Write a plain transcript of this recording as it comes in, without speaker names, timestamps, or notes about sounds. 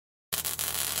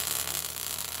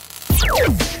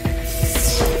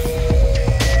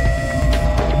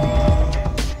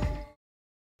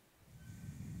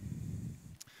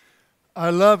I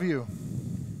love you.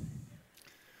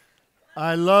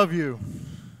 I love you.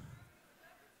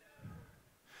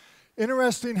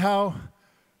 Interesting how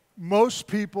most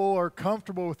people are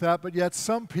comfortable with that, but yet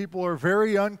some people are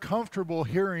very uncomfortable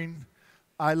hearing,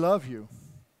 I love you.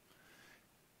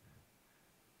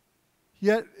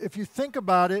 Yet, if you think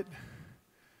about it,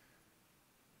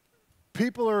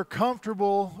 people are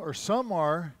comfortable, or some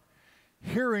are,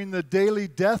 hearing the daily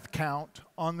death count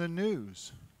on the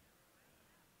news.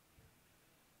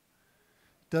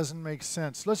 Doesn't make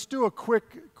sense. Let's do a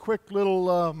quick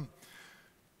little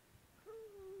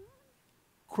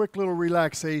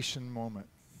relaxation moment.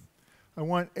 I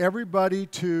want everybody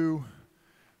to,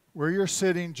 where you're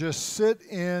sitting, just sit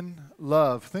in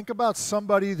love. Think about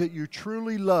somebody that you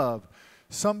truly love,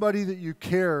 somebody that you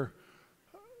care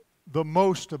the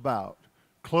most about.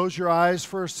 Close your eyes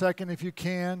for a second if you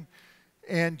can,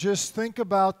 and just think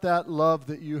about that love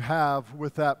that you have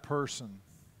with that person.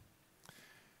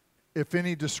 If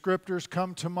any descriptors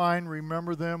come to mind,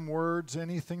 remember them, words,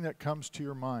 anything that comes to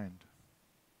your mind.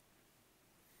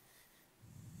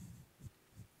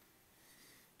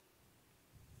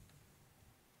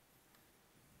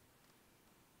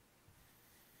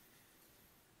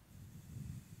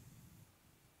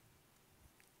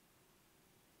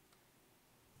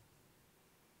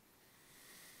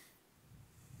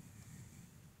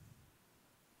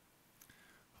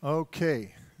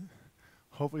 Okay.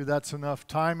 Hopefully that's enough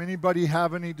time. Anybody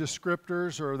have any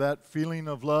descriptors or that feeling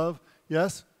of love?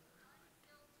 Yes?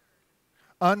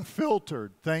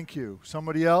 Unfiltered. Thank you.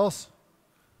 Somebody else?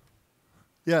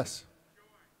 Yes.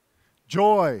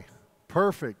 Joy.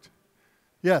 Perfect.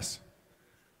 Yes.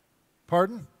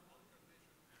 Pardon?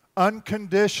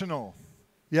 Unconditional.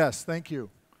 Yes, thank you.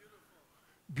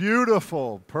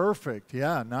 Beautiful. Perfect.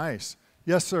 Yeah, nice.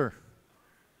 Yes, sir.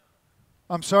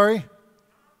 I'm sorry?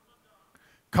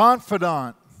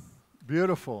 Confidant.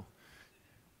 Beautiful.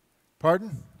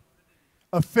 Pardon?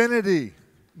 Affinity.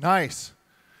 Nice.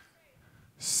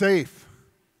 Safe.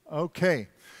 Okay.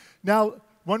 Now,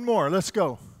 one more. Let's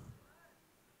go.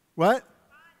 What?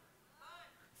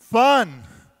 Fun.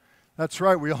 That's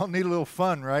right. We all need a little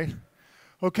fun, right?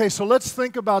 Okay, so let's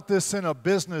think about this in a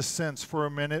business sense for a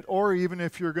minute, or even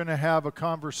if you're going to have a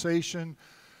conversation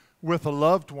with a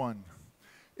loved one.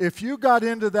 If you got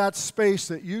into that space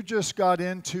that you just got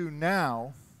into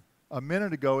now, a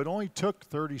minute ago, it only took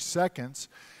 30 seconds,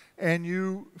 and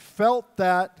you felt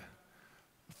that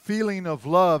feeling of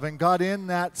love and got in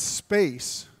that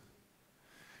space,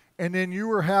 and then you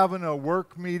were having a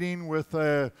work meeting with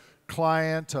a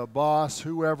client, a boss,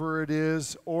 whoever it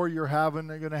is, or you're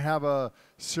going to have a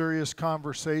serious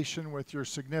conversation with your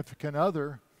significant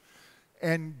other,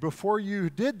 and before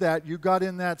you did that, you got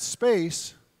in that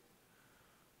space,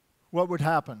 what would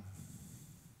happen?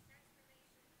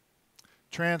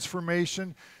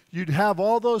 Transformation. You'd have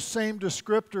all those same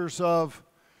descriptors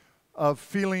of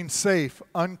feeling safe,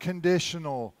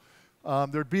 unconditional.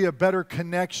 There'd be a better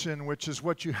connection, which is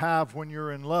what you have when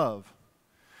you're in love.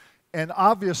 And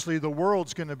obviously, the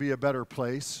world's going to be a better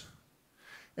place.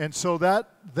 And so that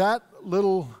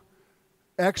little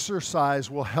exercise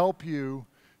will help you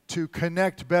to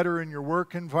connect better in your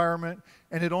work environment,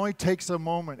 and it only takes a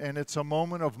moment, and it's a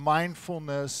moment of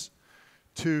mindfulness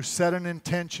to set an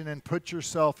intention and put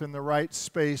yourself in the right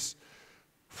space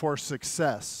for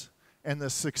success, and the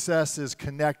success is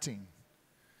connecting.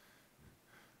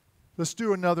 Let's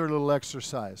do another little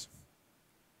exercise.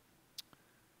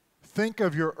 Think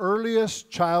of your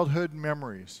earliest childhood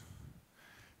memories.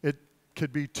 It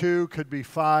could be 2, could be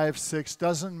 5, 6,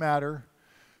 doesn't matter.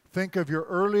 Think of your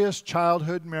earliest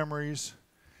childhood memories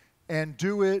and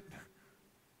do it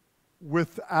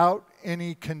without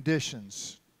any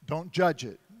conditions. Don't judge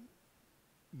it.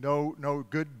 No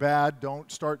good, bad.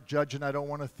 Don't start judging. I don't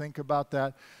want to think about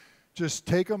that. Just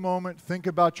take a moment, think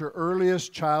about your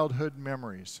earliest childhood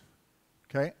memories.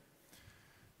 Okay?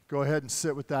 Go ahead and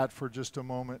sit with that for just a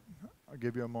moment. I'll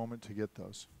give you a moment to get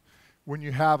those. When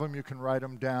you have them, you can write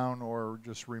them down or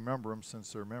just remember them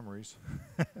since they're memories.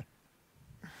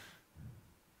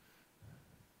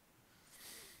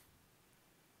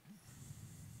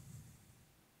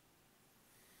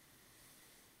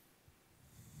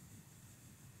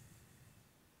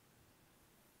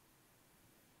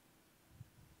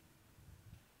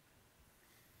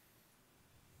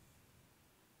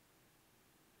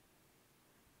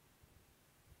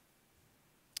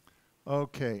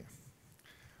 Okay.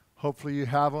 Hopefully you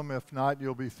have them. If not,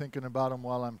 you'll be thinking about them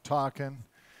while I'm talking.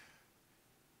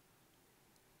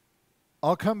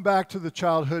 I'll come back to the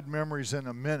childhood memories in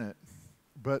a minute.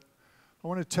 but I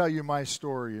want to tell you my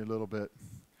story a little bit.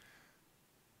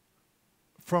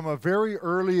 From a very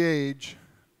early age,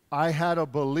 I had a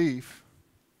belief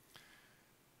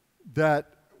that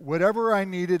whatever I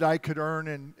needed, I could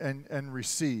earn and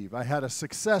receive. I had a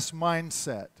success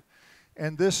mindset.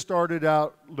 And this started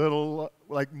out little,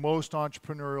 like most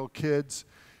entrepreneurial kids.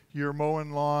 You're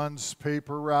mowing lawns,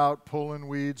 paper route, pulling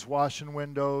weeds, washing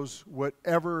windows,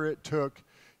 whatever it took,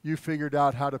 you figured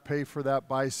out how to pay for that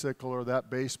bicycle or that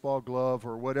baseball glove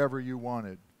or whatever you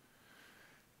wanted.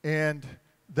 And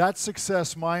that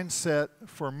success mindset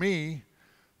for me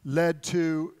led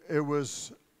to, it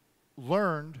was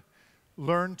learned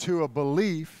to a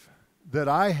belief that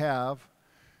I have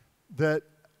that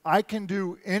I can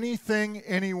do anything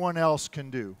anyone else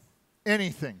can do.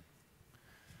 Anything.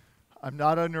 I'm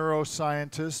not a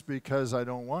neuroscientist because I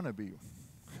don't want to be.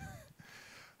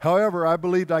 However, I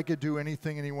believed I could do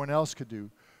anything anyone else could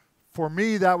do. For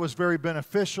me, that was very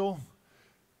beneficial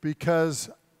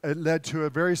because it led to a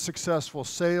very successful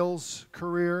sales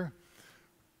career,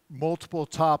 multiple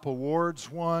top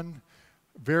awards won,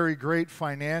 very great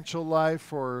financial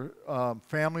life or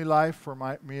family life for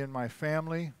me and my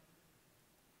family.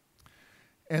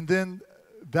 And then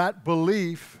that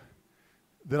belief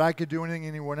that I could do anything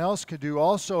anyone else could do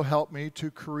also helped me to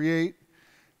create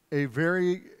a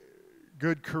very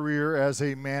good career as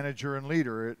a manager and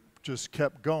leader. It just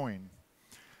kept going.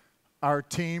 Our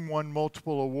team won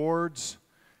multiple awards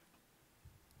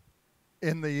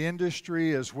in the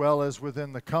industry as well as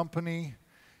within the company.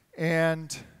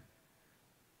 And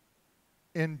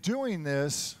in doing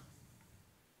this,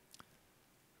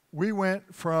 we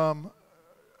went from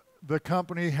the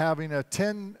company having a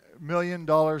 $10 million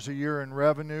a year in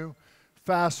revenue.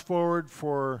 Fast forward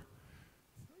for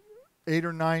 8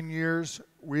 or 9 years,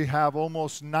 we have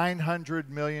almost $900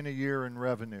 million a year in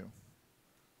revenue.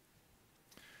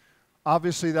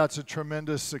 Obviously, that's a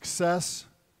tremendous success.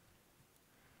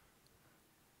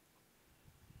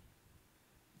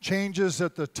 Changes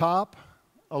at the top,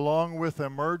 along with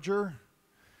a merger,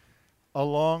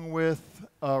 along with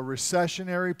a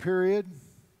recessionary period.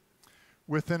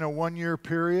 Within a 1-year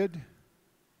period,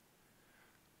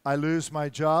 I lose my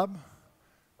job,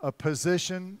 a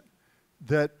position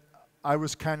that I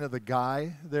was kind of the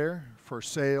guy there for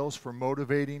sales, for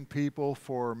motivating people,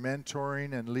 for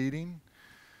mentoring and leading.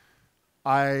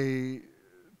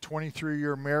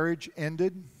 23-year marriage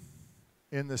ended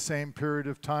in the same period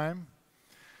of time.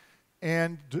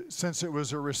 And since it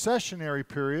was a recessionary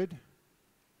period,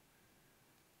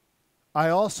 I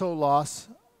also lost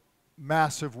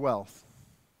massive wealth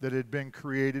that had been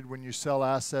created when you sell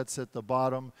assets at the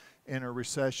bottom in a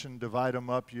recession, divide them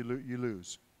up, you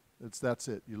lose. That's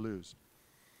it, you lose.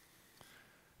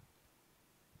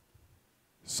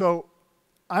 So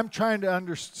I'm trying to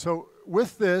understand. So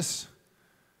with this,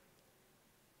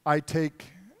 I'm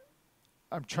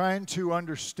trying to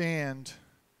understand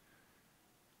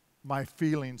my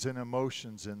feelings and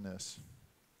emotions in this.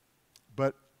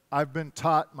 But I've been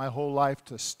taught my whole life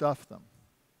to stuff them.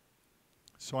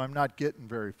 So I'm not getting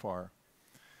very far.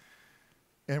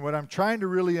 And what I'm trying to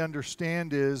really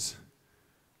understand is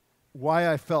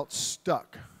why I felt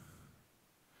stuck.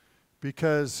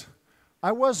 Because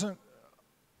I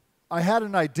had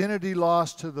an identity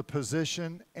loss to the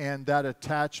position and that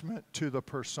attachment to the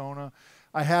persona.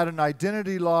 I had an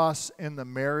identity loss in the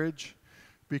marriage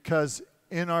because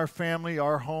in our family,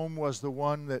 our home was the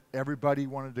one that everybody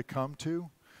wanted to come to,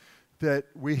 that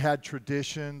we had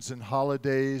traditions and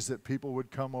holidays that people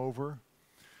would come over.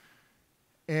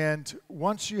 And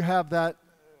once you have that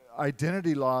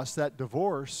identity loss, that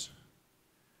divorce,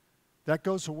 that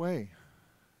goes away.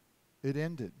 It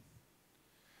ended.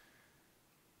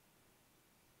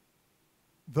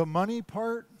 The money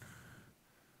part,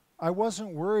 I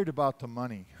wasn't worried about the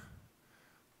money.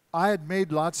 I had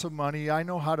made lots of money. I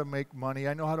know how to make money.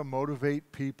 I know how to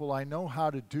motivate people. I know how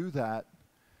to do that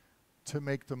to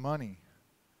make the money.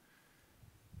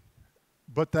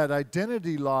 But that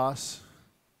identity loss,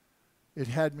 it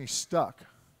had me stuck.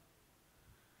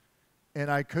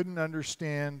 And I couldn't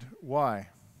understand why.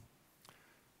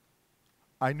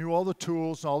 I knew all the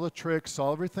tools, all the tricks,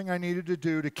 everything I needed to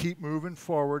do to keep moving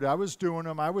forward. I was doing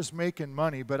them. I was making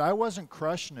money, but I wasn't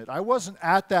crushing it. I wasn't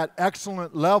at that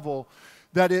excellent level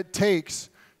that it takes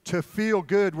to feel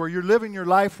good, where you're living your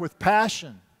life with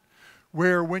passion,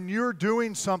 where when you're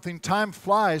doing something, time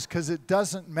flies because it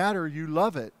doesn't matter, you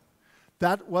love it.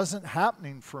 That wasn't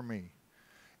happening for me,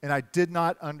 and I did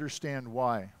not understand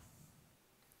why.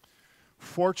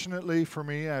 Fortunately for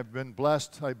me, I've been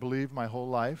blessed, I believe, my whole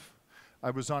life. I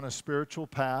was on a spiritual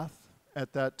path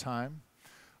at that time.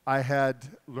 I had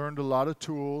learned a lot of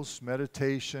tools,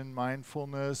 meditation,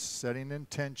 mindfulness, setting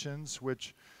intentions,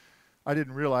 which I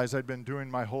didn't realize I'd been doing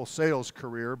my whole sales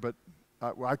career, but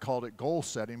I called it goal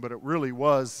setting, but it really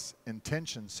was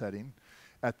intention setting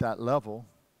at that level.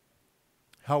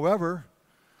 However,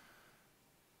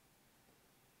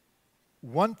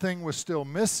 one thing was still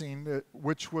missing,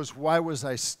 which was, why was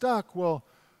I stuck? Well,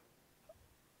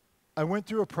 I went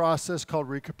through a process called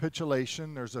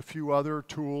recapitulation. There's a few other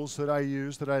tools that I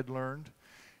used that I'd learned,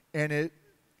 and it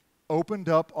opened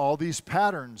up all these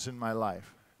patterns in my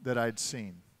life that I'd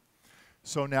seen.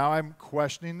 So now I'm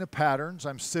questioning the patterns.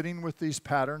 I'm sitting with these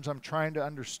patterns. I'm trying to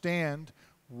understand,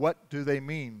 what do they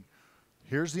mean?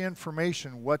 Here's the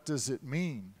information. What does it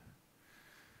mean?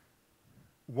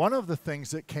 One of the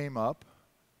things that came up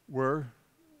were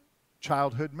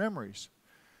childhood memories.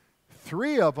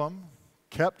 3 of them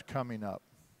kept coming up.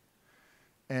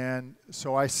 And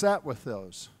so I sat with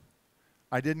those.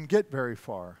 I didn't get very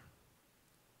far.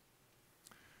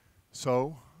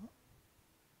 So,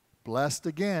 blessed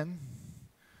again,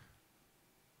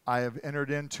 I have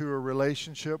entered into a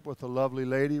relationship with a lovely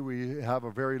lady. We have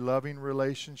a very loving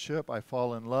relationship. I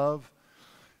fall in love,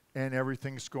 and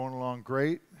everything's going along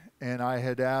great. And I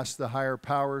had asked the higher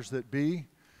powers that be,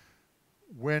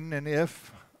 when and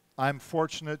if I'm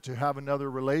fortunate to have another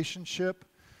relationship,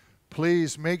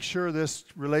 please make sure this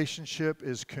relationship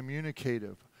is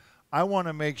communicative. I want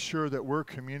to make sure that we're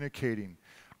communicating.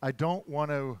 I don't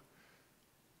want to,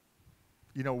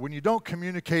 when you don't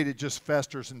communicate, it just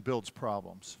festers and builds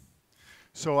problems.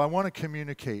 So I want to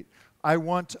communicate. I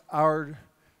want our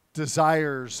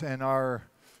desires and our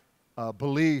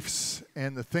beliefs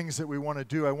and the things that we want to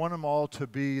do, I want them all to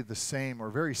be the same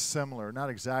or very similar. Not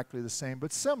exactly the same,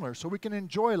 but similar, so we can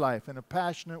enjoy life in a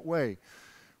passionate way.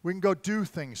 We can go do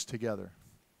things together.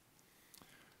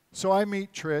 So I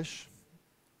meet Trish,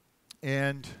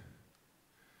 and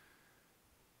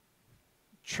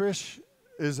Trish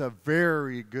is a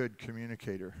very good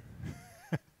communicator.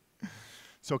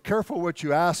 So careful what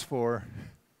you ask for,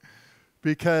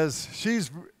 because she's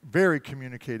very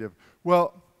communicative.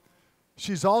 Well,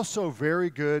 she's also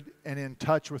very good and in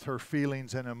touch with her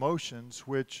feelings and emotions,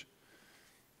 which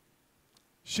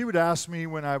she would ask me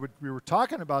when we were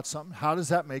talking about something, how does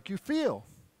that make you feel?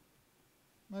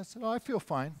 And I said, I feel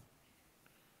fine.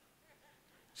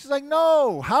 She's like,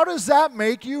 no, how does that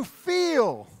make you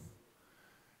feel?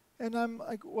 And I'm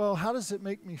like, well, how does it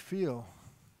make me feel?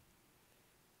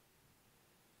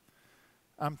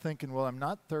 I'm thinking, well, I'm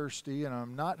not thirsty and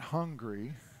I'm not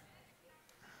hungry.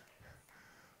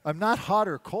 I'm not hot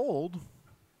or cold.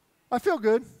 I feel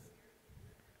good.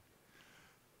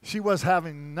 She was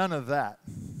having none of that.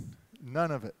 None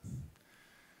of it.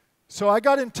 So I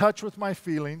got in touch with my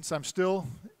feelings. I'm still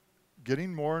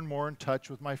getting more and more in touch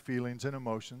with my feelings and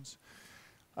emotions.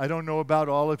 I don't know about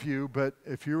all of you, but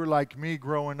if you were like me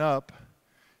growing up,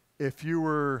 if you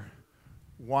were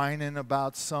whining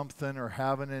about something or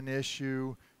having an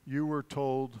issue, you were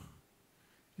told,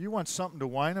 you want something to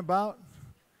whine about?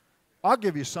 I'll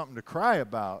give you something to cry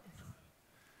about.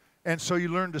 And so you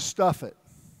learn to stuff it.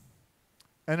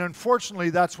 And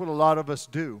unfortunately, that's what a lot of us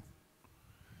do.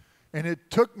 And it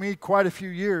took me quite a few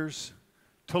years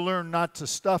to learn not to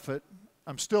stuff it.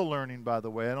 I'm still learning, by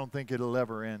the way. I don't think it'll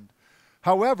ever end.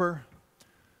 However,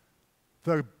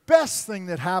 the best thing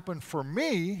that happened for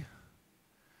me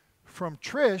from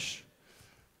Trish,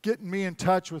 getting me in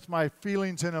touch with my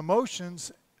feelings and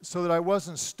emotions so that I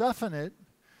wasn't stuffing it,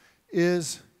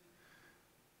 is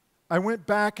I went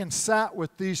back and sat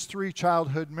with these 3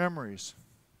 childhood memories.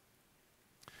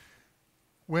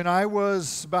 When I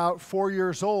was about 4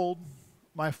 years old,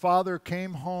 my father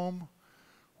came home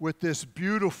with this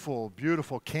beautiful,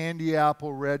 beautiful candy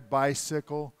apple red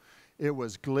bicycle. It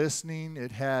was glistening.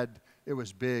 It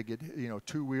was big. It,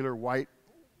 2-wheeler white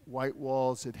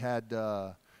walls. It had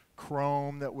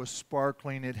chrome that was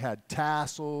sparkling. It had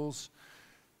tassels.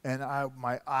 And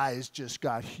my eyes just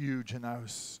got huge, and I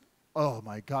was, oh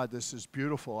my God, this is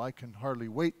beautiful. I can hardly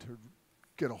wait to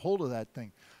get a hold of that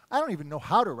thing. I don't even know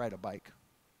how to ride a bike.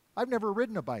 I've never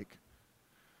ridden a bike.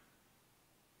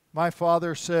 My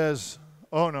father says,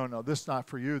 oh, no, this is not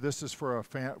for you. This is for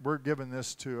we're giving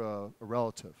this to a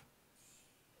relative.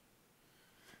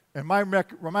 And my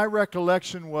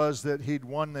recollection was that he'd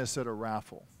won this at a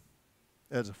raffle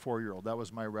as a 4-year-old. That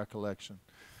was my recollection.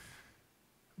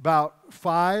 About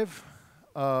 5,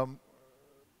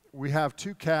 we have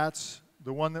 2 cats.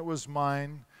 The one that was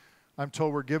mine, I'm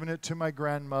told we're giving it to my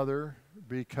grandmother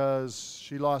because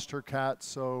she lost her cat,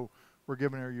 so we're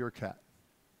giving her your cat.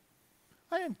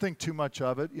 I didn't think too much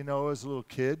of it, as a little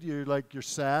kid. You're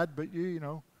sad, but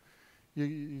you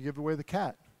give away the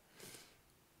cat.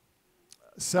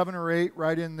 7 or 8,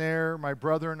 right in there, my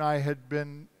brother and I had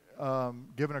been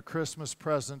given a Christmas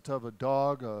present of a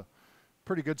dog, a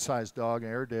pretty good-sized dog, an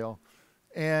Airedale.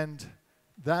 And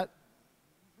that,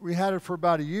 we had it for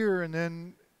about a year, and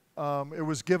then it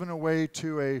was given away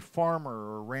to a farmer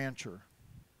or rancher.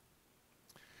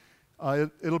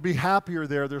 It'll be happier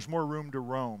there. There's more room to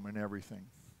roam and everything.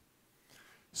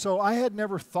 So I had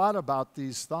never thought about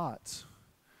these thoughts.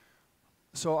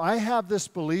 So I have this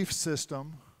belief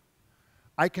system.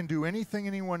 I can do anything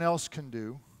anyone else can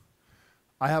do.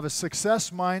 I have a success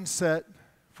mindset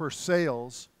for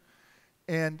sales,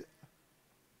 and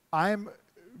I'm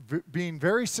being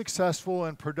very successful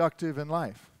and productive in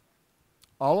life.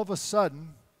 All of a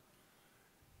sudden,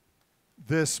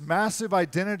 this massive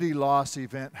identity loss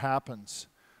event happens.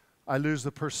 I lose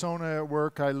the persona at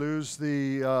work, I lose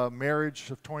the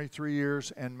marriage of 23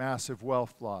 years, and massive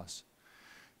wealth loss.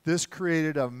 This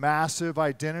created a massive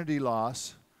identity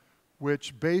loss,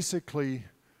 which basically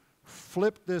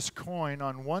flipped this coin.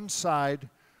 On one side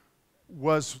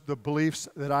was the beliefs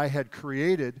that I had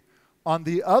created. On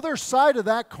the other side of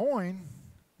that coin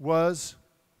was,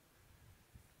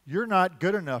 you're not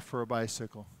good enough for a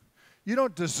bicycle. You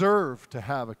don't deserve to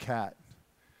have a cat.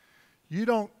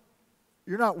 You're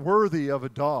not worthy of a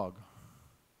dog.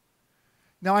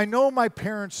 Now, I know my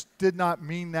parents did not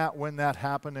mean that when that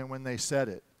happened and when they said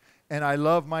it. And I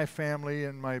love my family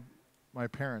and my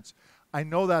parents. I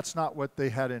know that's not what they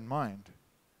had in mind.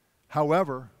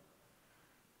 However,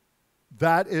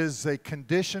 that is a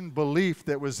conditioned belief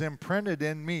that was imprinted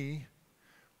in me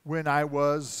when I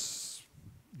was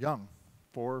young,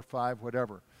 4 or 5,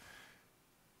 whatever.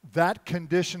 That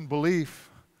conditioned belief,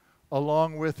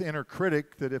 along with inner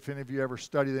critic, that if any of you ever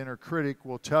study the inner critic,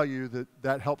 will tell you that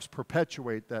that helps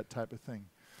perpetuate that type of thing.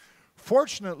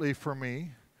 Fortunately for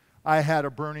me, I had a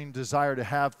burning desire to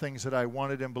have things that I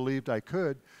wanted and believed I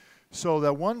could. So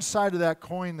that one side of that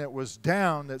coin that was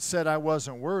down, that said I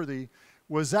wasn't worthy,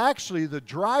 was actually the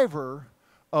driver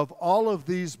of all of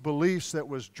these beliefs that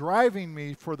was driving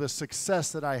me for the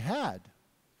success that I had.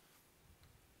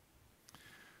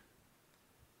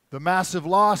 The massive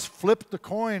loss flipped the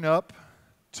coin up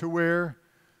to where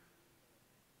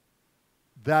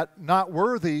that not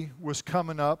worthy was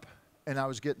coming up and I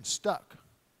was getting stuck,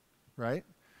 right?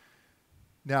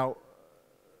 Now,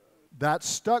 that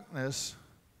stuckness,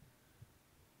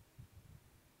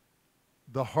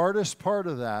 the hardest part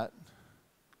of that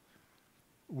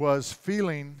was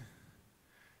feeling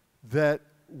that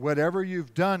whatever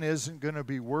you've done isn't going to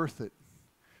be worth it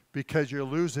because you'll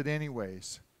lose it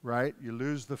anyways, right? You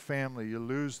lose the family, you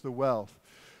lose the wealth,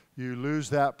 you lose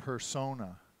that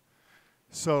persona.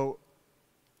 So,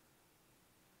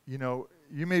 you know,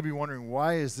 you may be wondering,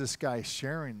 why is this guy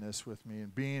sharing this with me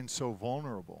and being so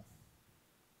vulnerable?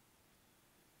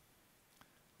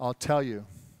 I'll tell you.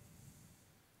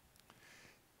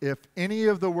 If any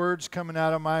of the words coming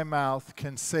out of my mouth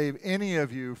can save any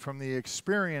of you from the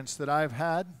experience that I've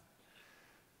had,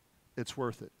 it's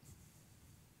worth it.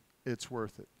 It's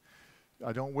worth it.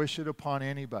 I don't wish it upon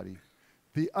anybody.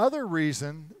 The other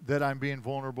reason that I'm being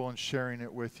vulnerable and sharing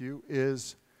it with you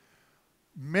is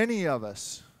many of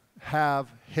us have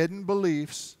hidden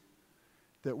beliefs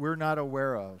that we're not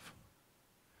aware of.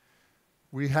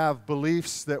 We have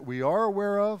beliefs that we are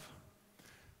aware of.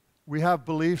 We have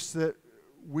beliefs that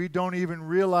we don't even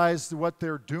realize what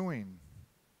they're doing.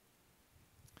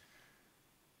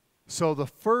 So the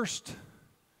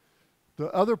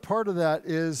other part of that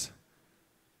is,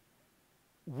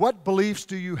 what beliefs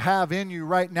do you have in you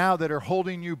right now that are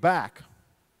holding you back,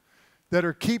 that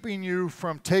are keeping you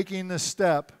from taking the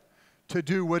step to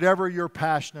do whatever you're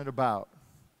passionate about,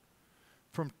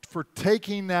 for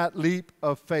taking that leap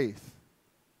of faith?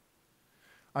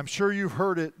 I'm sure you've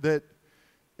heard it, that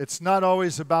it's not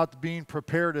always about being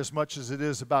prepared as much as it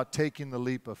is about taking the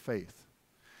leap of faith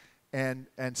and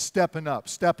stepping up,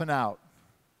 stepping out,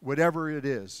 whatever it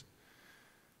is.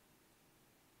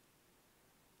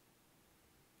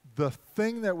 The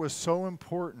thing that was so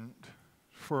important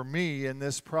for me in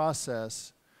this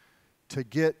process to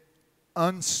get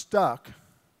unstuck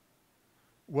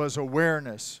was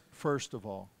awareness, first of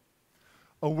all.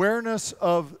 Awareness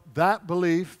of that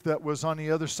belief that was on the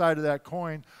other side of that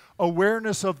coin.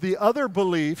 Awareness of the other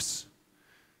beliefs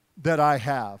that I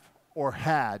have or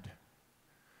had.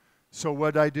 So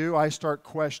what I do, I start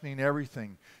questioning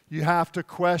everything. You have to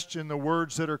question the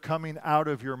words that are coming out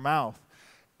of your mouth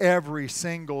every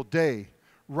single day.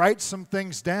 Write some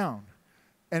things down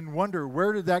and wonder,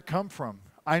 where did that come from?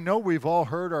 I know we've all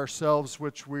heard ourselves,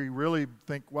 which we really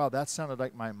think, wow, that sounded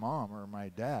like my mom or my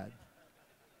dad.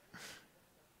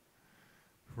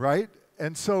 Right?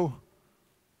 And so,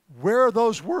 Where are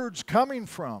those words coming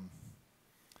from?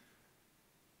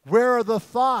 Where are the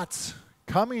thoughts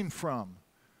coming from?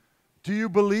 Do you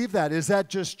believe that? Is that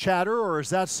just chatter, or is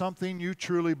that something you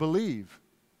truly believe?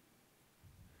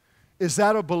 Is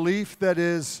that a belief that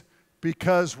is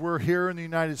because we're here in the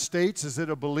United States? Is it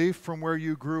a belief from where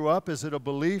you grew up? Is it a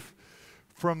belief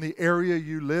from the area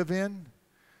you live in?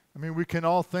 I mean, we can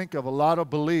all think of a lot of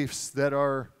beliefs that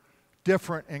are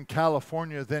different in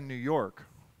California than New York,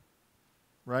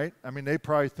 right? I mean, they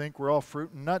probably think we're all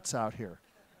fruit and nuts out here.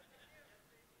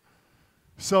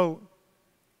 So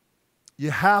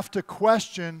you have to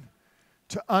question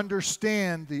to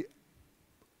understand the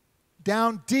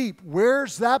down deep,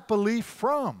 where's that belief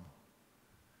from?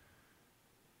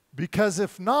 Because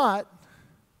if not,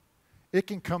 it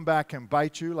can come back and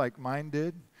bite you like mine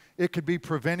did. It could be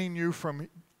preventing you from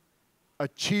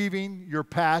achieving your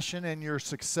passion and your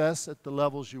success at the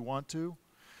levels you want to.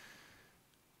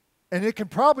 And it can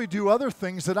probably do other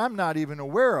things that I'm not even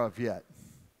aware of yet.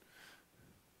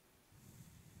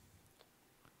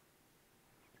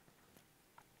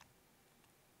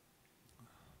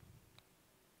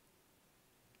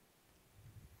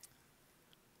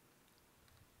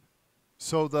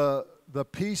 So the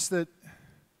piece that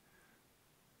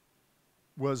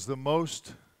was the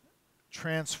most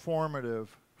transformative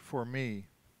for me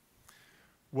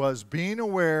was being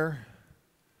aware,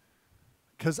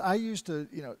 because I used to,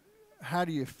 how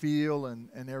do you feel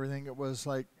and everything. It was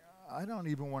like, I don't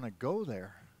even want to go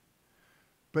there.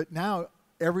 But now,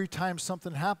 every time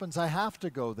something happens, I have to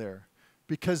go there,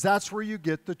 because that's where you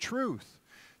get the truth.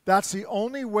 That's the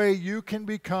only way you can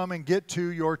become and get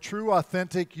to your true,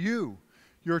 authentic you,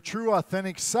 your true,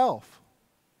 authentic self,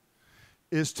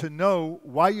 is to know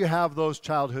why you have those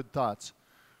childhood thoughts,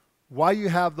 why you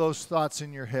have those thoughts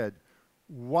in your head,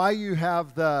 why you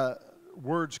have the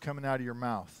words coming out of your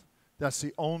mouth. That's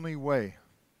the only way.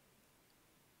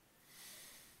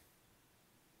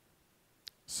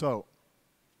 So,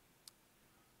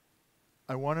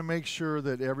 I want to make sure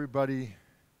that everybody,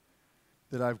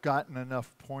 that I've gotten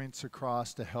enough points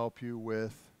across to help you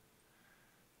with.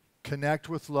 Connect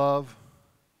with love,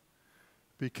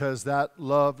 because that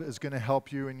love is going to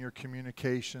help you in your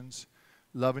communications.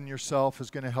 Loving yourself is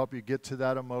going to help you get to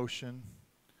that emotion.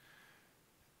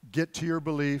 Get to your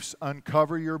beliefs,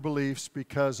 uncover your beliefs,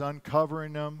 because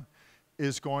uncovering them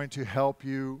is going to help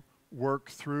you work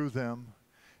through them.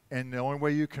 And the only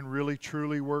way you can really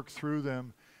truly work through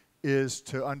them is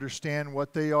to understand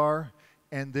what they are,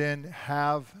 and then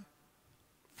have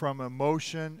from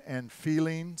emotion and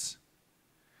feelings,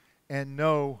 and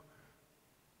know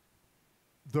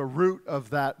the root of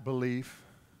that belief,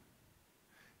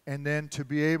 and then to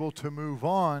be able to move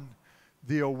on,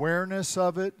 the awareness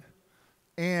of it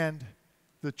and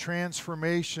the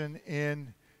transformation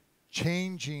in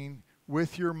changing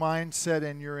with your mindset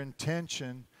and your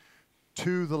intention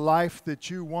to the life that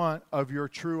you want of your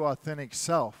true authentic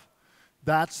self.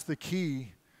 That's the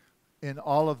key in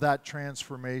all of that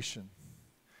transformation.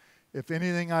 If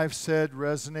anything I've said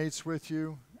resonates with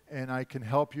you and I can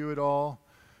help you at all,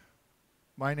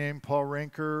 my name, Paul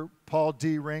Renker,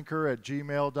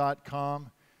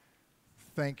 pauldrenker@gmail.com.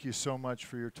 Thank you so much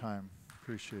for your time.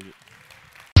 Appreciate it.